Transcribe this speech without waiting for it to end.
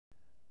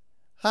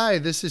Hi,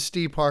 this is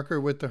Steve Parker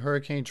with the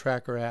Hurricane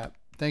Tracker app.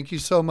 Thank you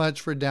so much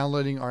for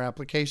downloading our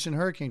application,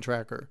 Hurricane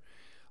Tracker.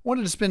 I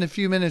wanted to spend a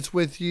few minutes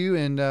with you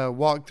and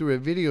walk through a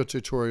video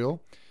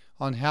tutorial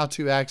on how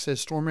to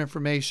access storm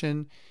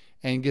information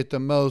and get the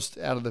most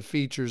out of the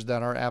features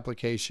that our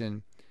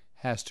application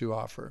has to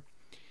offer.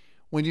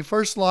 When you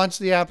first launch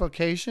the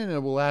application,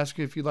 it will ask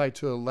you if you'd like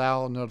to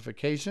allow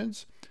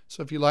notifications.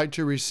 So if you'd like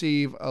to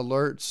receive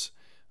alerts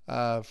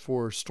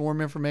for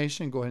storm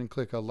information, go ahead and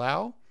click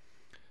Allow.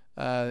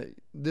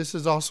 This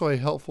is also a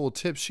helpful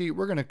tip sheet.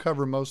 We're going to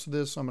cover most of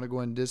this, so I'm going to go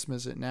ahead and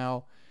dismiss it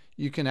now.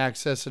 You can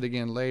access it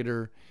again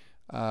later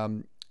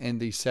in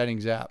the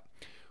Settings app.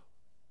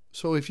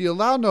 So if you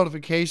allow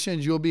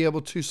notifications, you'll be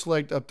able to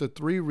select up to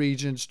 3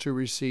 regions to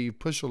receive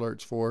push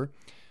alerts for,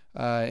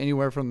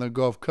 anywhere from the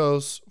Gulf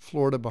Coast,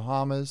 Florida,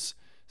 Bahamas,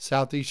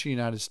 Southeast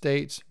United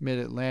States,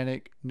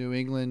 Mid-Atlantic, New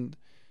England,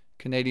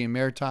 Canadian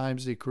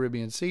Maritimes, the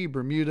Caribbean Sea,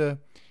 Bermuda,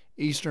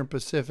 Eastern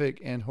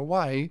Pacific, and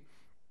Hawaii.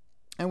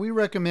 And we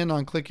recommend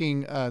on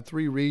clicking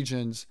 3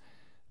 regions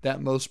that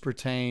most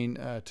pertain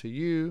to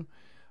you.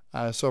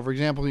 So for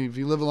example, if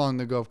you live along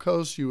the Gulf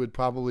Coast, you would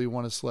probably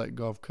want to select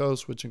Gulf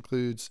Coast, which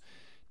includes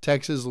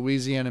Texas,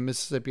 Louisiana,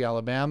 Mississippi,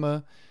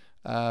 Alabama.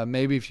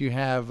 Maybe if you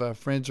have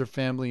friends or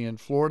family in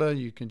Florida,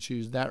 you can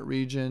choose that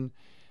region.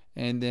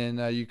 And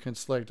then you can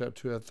select up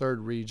to a 3rd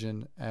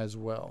region as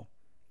well.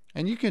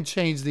 And you can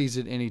change these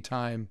at any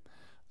time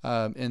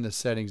in the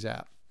Settings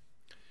app.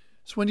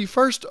 So when you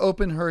first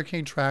open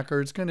Hurricane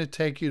Tracker, it's going to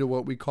take you to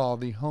what we call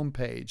the home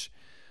page.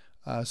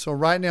 So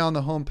right now on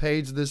the home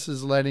page, this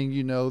is letting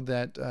you know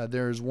that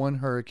there is one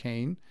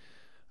hurricane.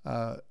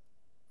 The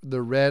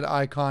red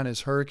icon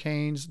is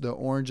hurricanes. The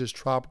orange is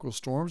tropical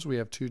storms. We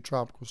have 2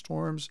 tropical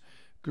storms.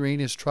 Green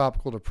is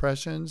tropical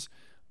depressions.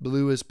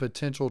 Blue is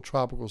potential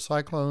tropical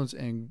cyclones.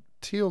 And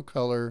teal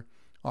color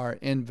are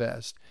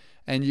invest.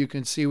 And you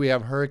can see we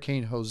have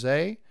Hurricane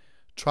Jose,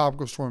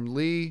 Tropical Storm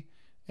Lee,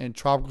 and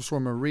Tropical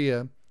Storm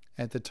Maria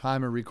at the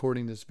time of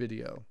recording this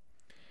video.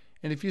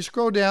 And if you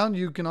scroll down,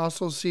 you can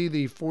also see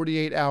the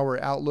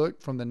 48-hour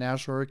outlook from the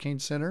National Hurricane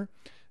Center,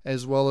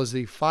 as well as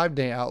the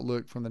 5-day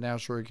outlook from the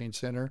National Hurricane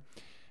Center.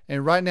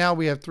 And right now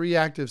we have 3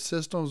 active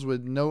systems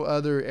with no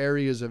other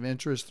areas of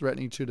interest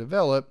threatening to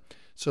develop.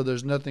 So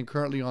there's nothing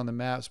currently on the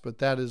maps, but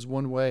that is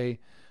one way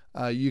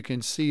you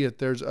can see if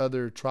there's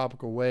other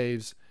tropical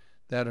waves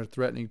that are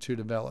threatening to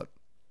develop.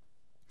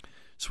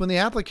 So when the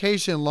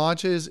application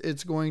launches,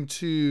 it's going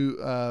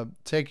to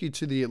take you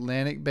to the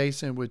Atlantic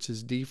Basin, which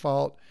is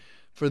default.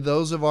 For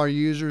those of our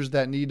users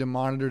that need to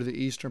monitor the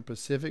Eastern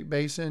Pacific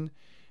Basin,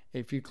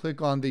 if you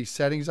click on the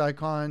settings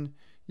icon,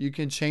 you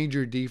can change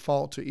your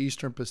default to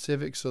Eastern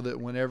Pacific so that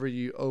whenever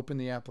you open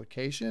the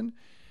application,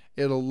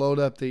 it'll load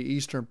up the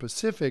Eastern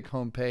Pacific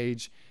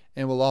homepage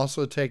and will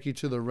also take you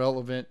to the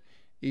relevant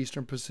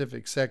Eastern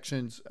Pacific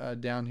sections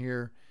down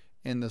here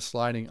in the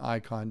sliding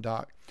icon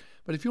dock.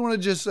 But if you want to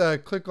just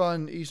click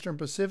on Eastern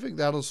Pacific,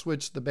 that'll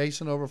switch the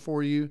basin over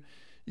for you.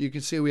 You can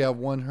see we have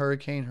one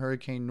hurricane,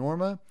 Hurricane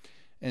Norma,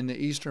 in the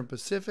Eastern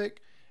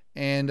Pacific.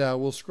 And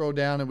we'll scroll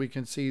down and we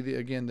can see,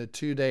 again, the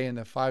 2-day and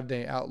the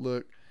 5-day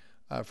outlook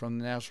from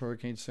the National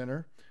Hurricane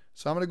Center.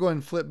 So I'm going to go ahead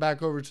and flip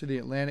back over to the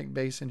Atlantic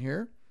Basin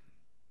here.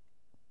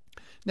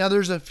 Now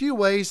there's a few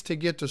ways to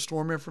get to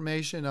storm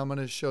information. I'm going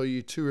to show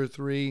you 2 or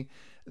 3.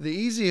 The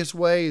easiest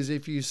way is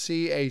if you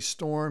see a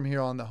storm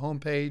here on the home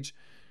page,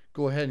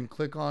 go ahead and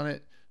click on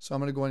it. So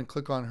I'm going to go ahead and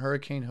click on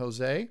Hurricane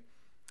Jose.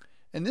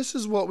 And this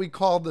is what we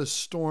call the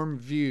storm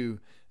view.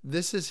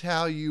 This is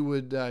how you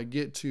would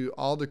get to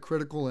all the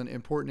critical and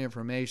important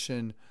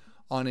information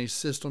on a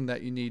system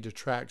that you need to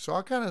track. So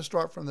I'll kind of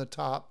start from the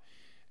top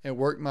and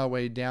work my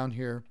way down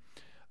here.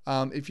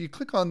 If you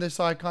click on this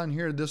icon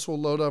here, this will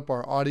load up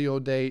our audio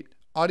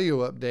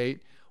update.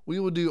 We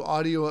will do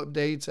audio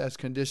updates as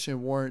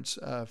condition warrants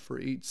for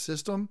each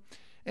system.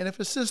 And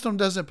if a system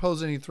doesn't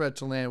pose any threat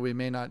to land, we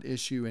may not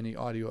issue any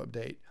audio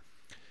update.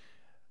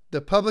 The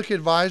public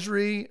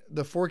advisory,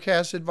 the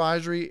forecast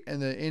advisory,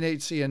 and the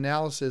NHC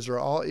analysis are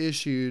all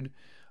issued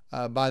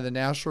by the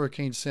National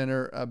Hurricane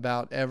Center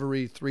about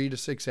every 3 to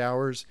 6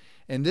 hours.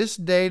 And this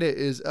data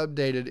is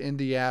updated in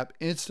the app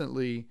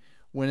instantly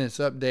when it's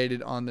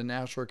updated on the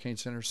National Hurricane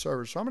Center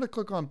server. So I'm going to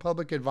click on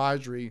public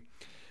advisory.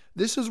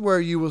 This is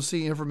where you will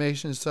see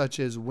information such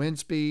as wind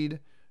speed,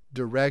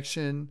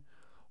 direction,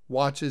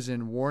 watches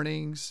and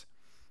warnings.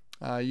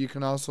 You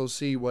can also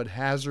see what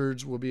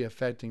hazards will be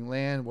affecting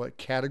land, what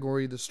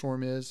category the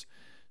storm is.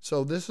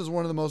 So this is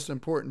one of the most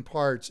important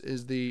parts,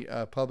 is the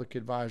public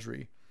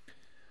advisory.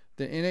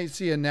 The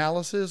NHC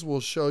analysis will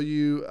show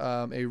you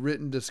a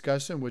written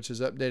discussion which is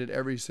updated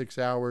every 6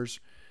 hours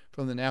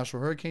from the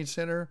National Hurricane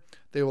Center.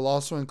 They will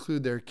also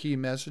include their key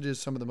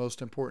messages, some of the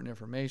most important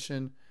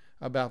information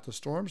about the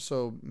storm,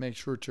 so make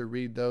sure to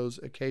read those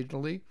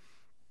occasionally.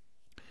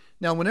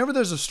 Now, whenever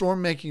there's a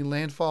storm making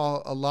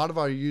landfall, a lot of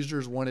our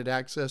users wanted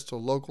access to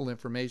local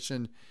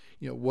information.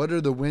 You know, what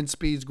are the wind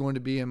speeds going to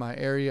be in my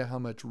area? How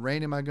much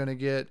rain am I going to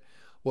get?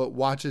 What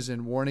watches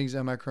and warnings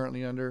am I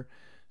currently under?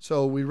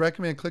 So we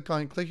recommend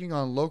clicking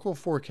on local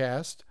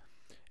forecast,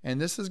 And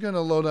this is going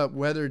to load up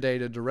weather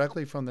data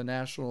directly from the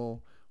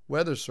National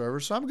Weather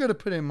Service. So I'm going to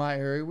put in my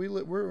area.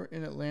 We're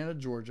in Atlanta,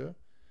 Georgia.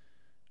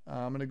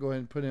 I'm going to go ahead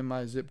and put in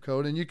my zip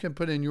code. And you can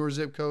put in your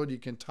zip code. You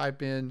can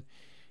type in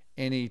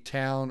any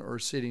town or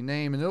city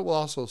name, and it will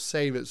also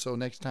save it, so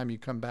next time you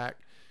come back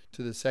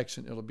to the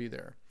section, it'll be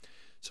there.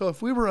 So if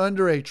we were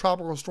under a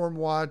tropical storm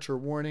watch or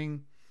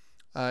warning,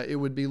 it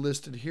would be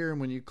listed here.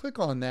 And when you click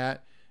on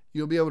that,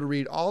 you'll be able to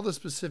read all the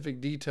specific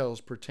details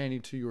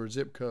pertaining to your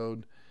zip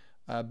code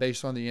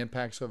based on the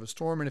impacts of a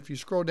storm. And if you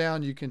scroll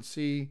down, you can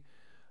see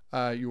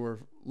your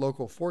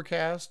local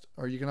forecast,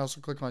 or you can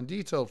also click on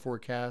detailed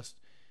forecast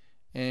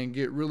and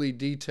get really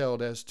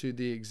detailed as to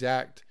the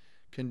exact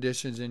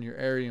conditions in your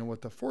area and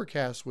what the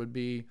forecast would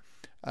be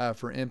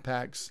for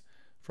impacts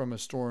from a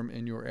storm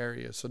in your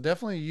area. So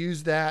definitely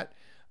use that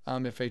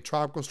if a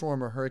tropical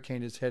storm or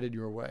hurricane is headed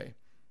your way.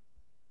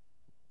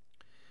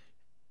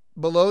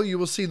 Below, you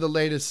will see the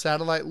latest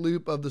satellite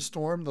loop of the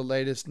storm, the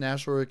latest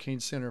National Hurricane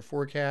Center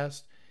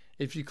forecast.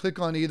 If you click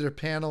on either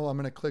panel, I'm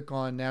going to click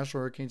on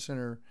National Hurricane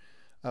Center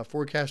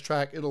forecast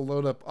track. It'll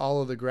load up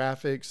all of the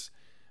graphics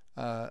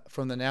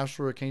from the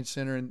National Hurricane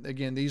Center. And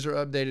again, these are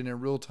updated in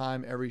real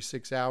time every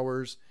 6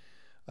 hours.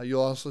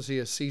 You'll also see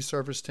a sea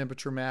surface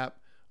temperature map,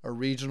 a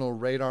regional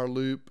radar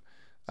loop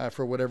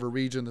for whatever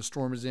region the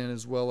storm is in,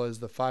 as well as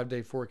the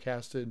 5-day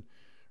forecasted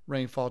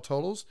rainfall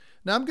totals.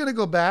 Now I'm going to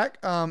go back.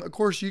 Of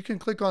course, you can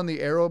click on the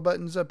arrow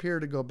buttons up here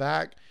to go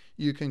back.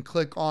 You can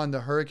click on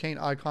the hurricane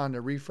icon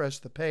to refresh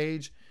the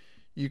page.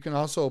 You can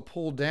also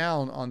pull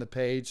down on the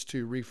page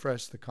to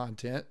refresh the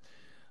content.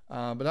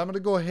 But I'm going to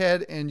go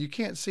ahead, and you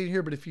can't see it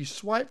here, but if you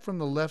swipe from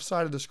the left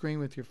side of the screen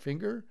with your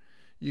finger,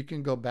 you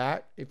can go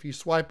back. If you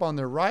swipe on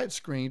the right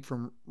screen,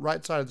 from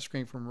right side of the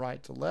screen from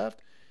right to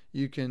left,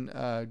 you can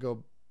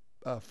go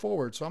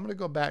forward. So I'm going to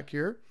go back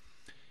here,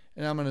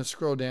 and I'm going to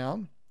scroll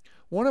down.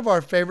 One of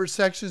our favorite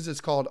sections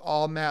is called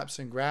All Maps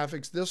and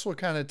Graphics. This will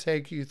kind of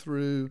take you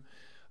through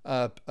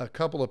a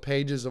couple of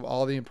pages of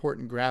all the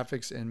important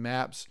graphics and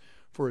maps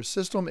for a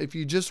system. If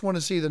you just want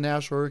to see the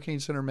National Hurricane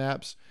Center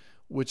maps,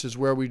 which is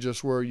where we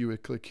just were, you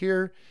would click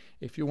here.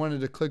 If you wanted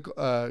to click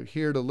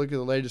here to look at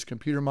the latest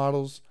computer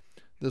models,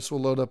 this will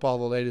load up all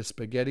the latest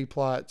spaghetti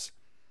plots.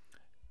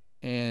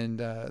 And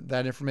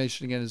that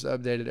information, again, is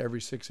updated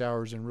every 6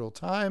 hours in real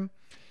time.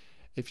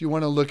 If you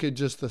want to look at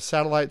just the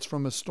satellites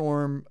from a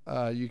storm,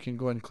 you can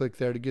go ahead and click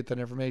there to get that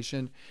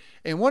information.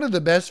 And one of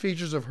the best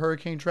features of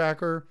Hurricane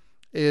Tracker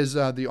is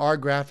the R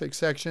graphics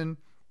section.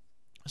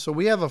 So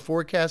we have a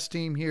forecast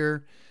team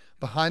here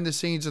behind the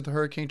scenes of the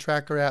Hurricane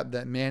Tracker app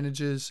that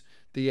manages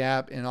the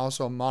app and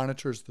also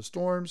monitors the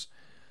storms.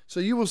 So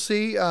you will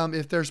see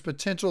if there's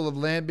potential of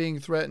land being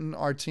threatened,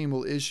 our team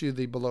will issue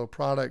the below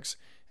products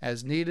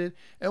as needed.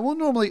 And we'll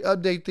normally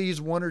update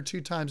these 1 or 2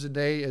 times a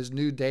day as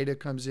new data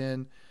comes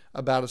in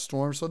about a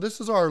storm. So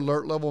this is our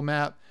alert level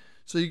map.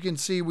 So you can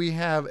see we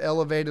have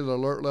elevated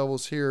alert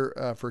levels here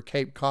for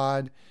Cape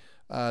Cod,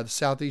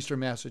 southeastern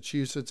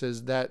Massachusetts,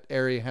 as that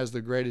area has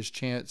the greatest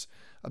chance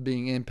of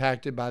being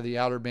impacted by the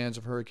outer bands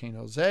of Hurricane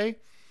Jose.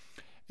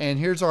 And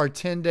here's our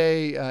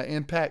 10-day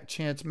impact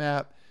chance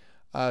map.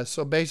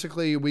 So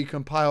basically we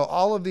compile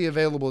all of the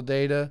available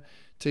data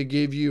to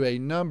give you a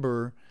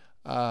number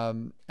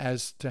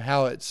as to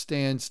how it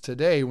stands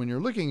today when you're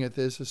looking at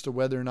this as to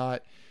whether or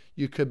not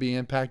you could be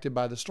impacted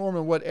by the storm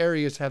and what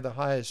areas have the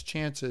highest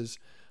chances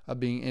of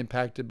being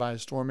impacted by a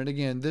storm. And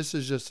again, this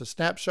is just a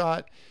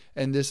snapshot,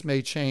 and this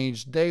may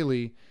change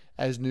daily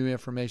as new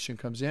information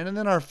comes in. And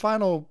then our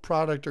final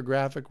product or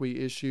graphic we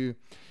issue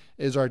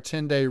is our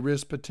 10-day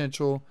risk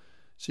potential.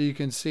 So you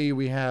can see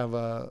we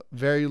have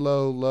very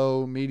low,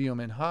 low, medium,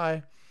 and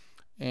high,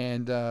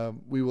 and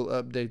we will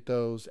update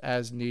those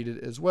as needed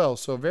as well.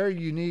 So very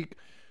unique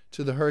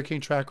to the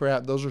Hurricane Tracker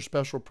app. Those are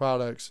special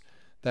products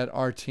that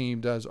our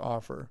team does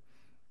offer.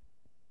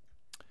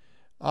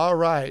 All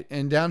right,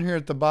 and down here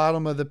at the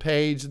bottom of the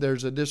page,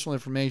 there's additional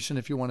information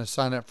if you want to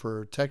sign up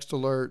for text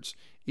alerts,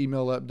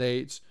 email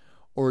updates,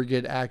 or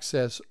get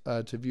access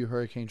to view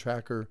Hurricane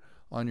Tracker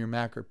on your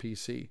Mac or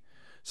PC.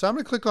 So I'm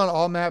going to click on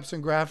All Maps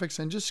and Graphics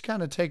and just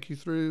kind of take you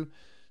through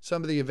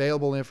some of the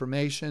available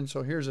information.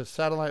 So here's a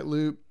satellite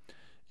loop.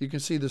 You can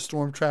see the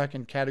storm track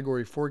and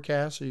category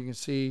forecast. So you can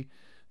see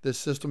this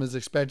system is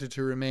expected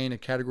to remain a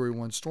Category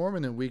 1 storm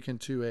and then weaken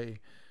to a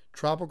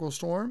tropical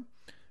storm.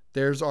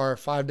 There's our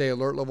 5-day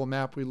alert level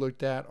map we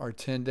looked at, our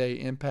 10-day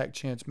impact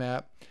chance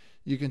map.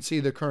 You can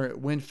see the current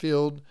wind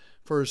field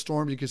for a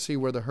storm. You can see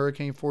where the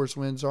hurricane force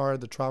winds are,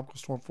 the tropical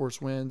storm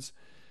force winds.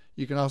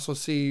 You can also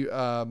see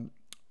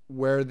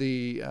where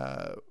the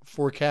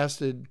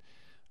forecasted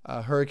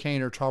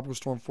hurricane or tropical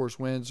storm force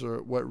winds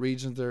or what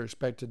regions they're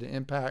expected to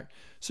impact.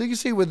 So you can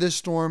see with this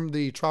storm,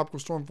 the tropical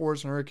storm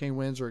force and hurricane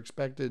winds are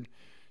expected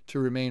to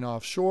remain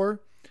offshore.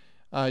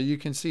 You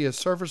can see a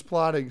surface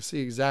plot. You can see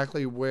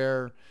exactly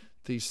where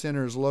the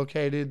center is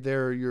located.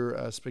 There are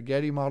your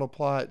spaghetti model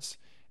plots,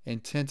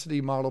 intensity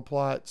model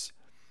plots,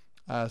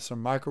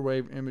 some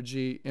microwave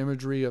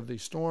imagery of the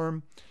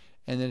storm.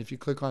 And then if you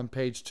click on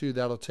page 2,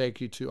 that'll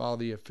take you to all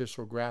the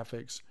official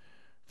graphics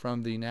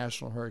from the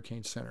National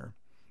Hurricane Center.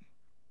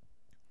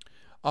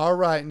 All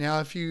right, now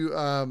if you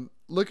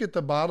look at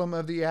the bottom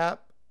of the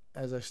app,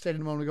 as I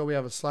stated a moment ago, we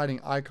have a sliding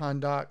icon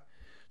dock.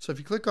 So if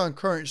you click on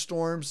current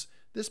storms,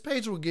 this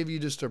page will give you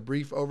just a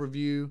brief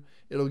overview.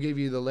 It'll give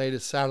you the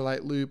latest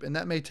satellite loop, and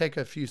that may take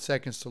a few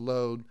seconds to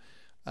load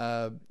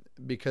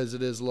because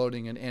it is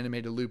loading an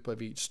animated loop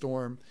of each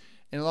storm.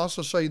 And it'll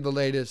also show you the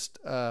latest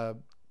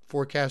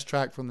forecast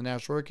track from the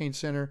National Hurricane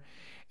Center.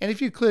 And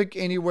if you click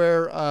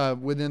anywhere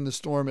within the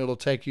storm, it'll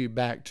take you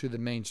back to the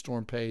main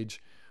storm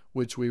page,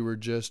 which we were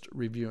just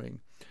reviewing.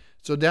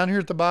 So down here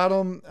at the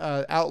bottom,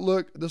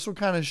 Outlook, this will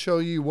kind of show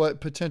you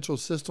what potential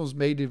systems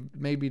may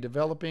be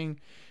developing.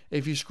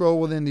 If you scroll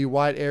within the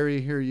white area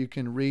here, you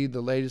can read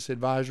the latest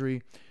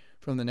advisory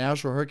from the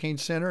National Hurricane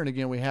Center. And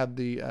again, we have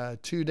the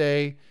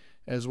 2-day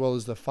as well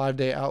as the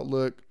 5-day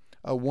outlook,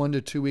 a 1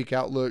 to 2 week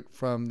outlook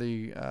from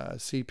the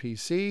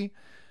CPC.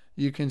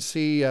 You can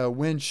see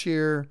wind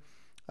shear,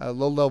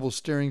 low-level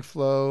steering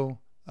flow,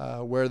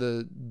 where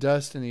the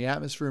dust in the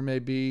atmosphere may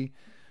be.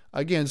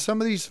 Again, some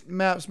of these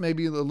maps may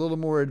be a little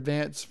more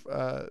advanced,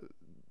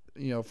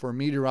 for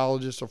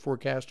meteorologists or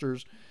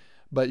forecasters,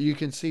 but you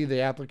can see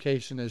the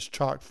application is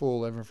chock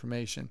full of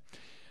information.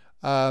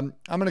 I'm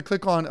going to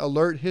click on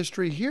Alert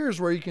History.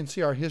 Here's where you can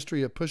see our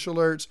history of push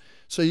alerts.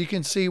 So you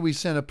can see we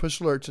sent a push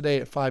alert today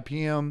at 5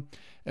 p.m.,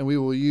 and we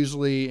will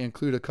usually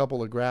include a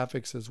couple of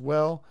graphics as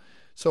well.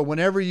 So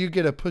whenever you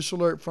get a push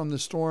alert from the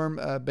storm,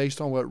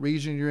 based on what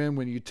region you're in,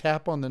 when you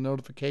tap on the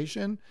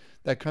notification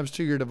that comes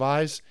to your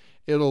device,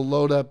 it'll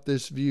load up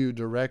this view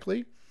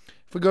directly.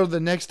 If we go to the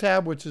next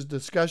tab, which is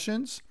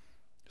discussions.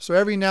 So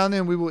every now and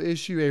then we will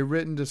issue a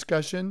written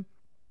discussion,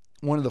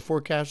 one of the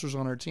forecasters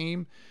on our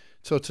team.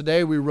 So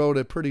today we wrote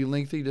a pretty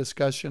lengthy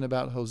discussion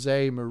about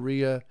Jose,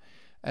 Maria,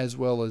 as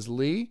well as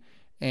Lee.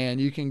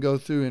 And you can go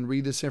through and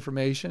read this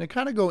information and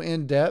kind of go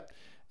in depth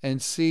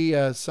and see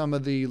some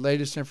of the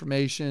latest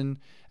information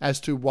as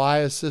to why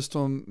a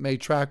system may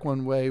track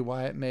one way,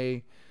 why it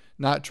may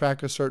not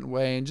track a certain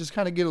way, and just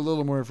kind of get a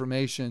little more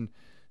information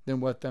than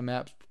what the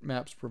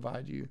maps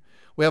provide you.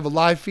 We have a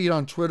live feed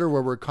on Twitter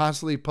where we're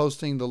constantly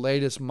posting the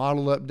latest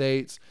model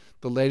updates,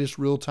 the latest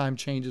real-time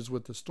changes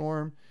with the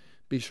storm.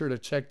 Be sure to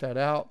check that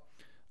out.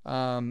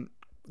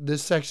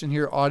 This section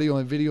here, audio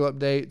and video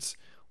updates,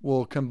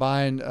 will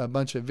combine a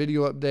bunch of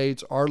video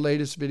updates, our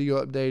latest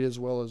video update as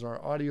well as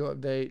our audio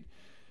update.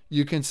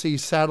 You can see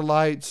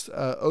satellites,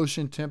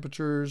 ocean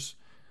temperatures.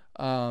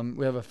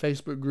 We have a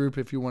Facebook group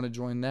if you want to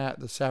join that,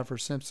 the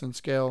Saffir-Simpson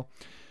scale.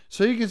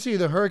 So you can see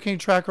the Hurricane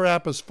Tracker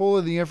app is full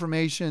of the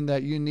information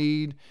that you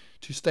need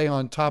to stay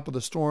on top of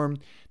the storm.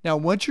 Now,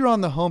 once you're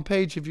on the home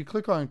page, if you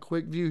click on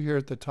Quick View here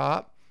at the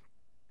top,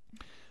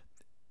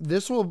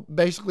 this will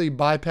basically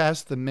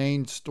bypass the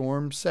main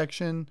storm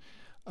section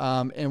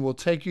and will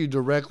take you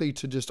directly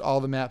to just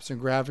all the maps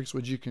and graphics,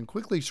 which you can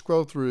quickly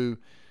scroll through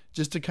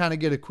just to kind of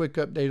get a quick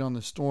update on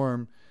the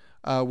storm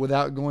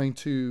without going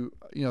to,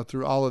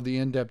 through all of the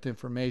in-depth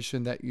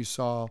information that you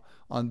saw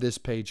on this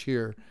page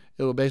here.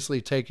 It'll basically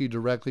take you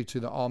directly to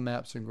the All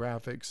Maps and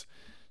Graphics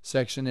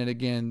section. And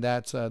again,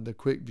 that's the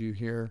quick view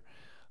here.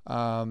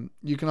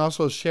 You can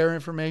also share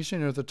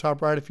information at the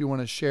top right if you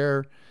want to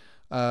share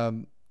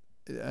an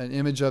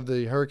image of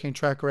the Hurricane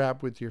Tracker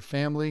app with your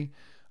family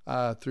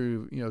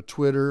through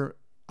Twitter,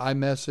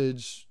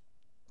 iMessage,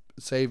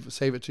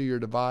 save it to your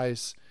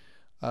device,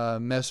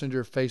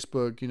 Messenger,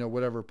 Facebook,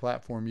 whatever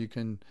platform you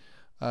can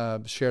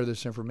share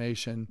this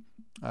information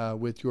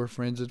with your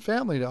friends and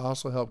family to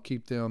also help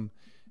keep them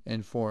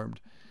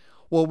informed.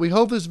 Well, we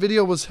hope this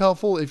video was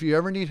helpful. If you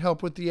ever need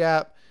help with the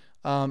app,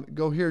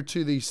 go here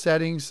to the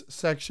settings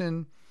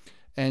section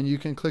and you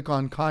can click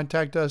on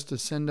contact us to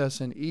send us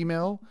an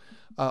email.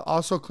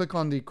 Also click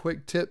on the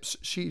quick tips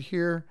sheet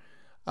here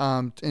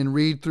and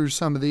read through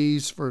some of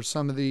these for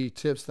some of the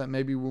tips that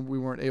maybe we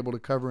weren't able to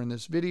cover in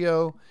this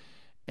video.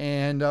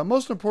 And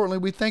most importantly,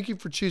 we thank you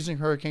for choosing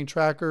Hurricane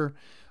Tracker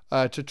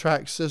to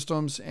track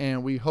systems,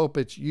 and we hope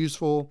it's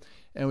useful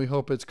and we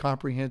hope it's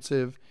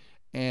comprehensive.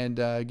 And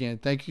again,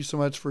 thank you so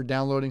much for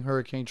downloading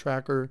Hurricane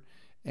Tracker,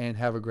 and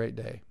have a great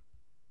day.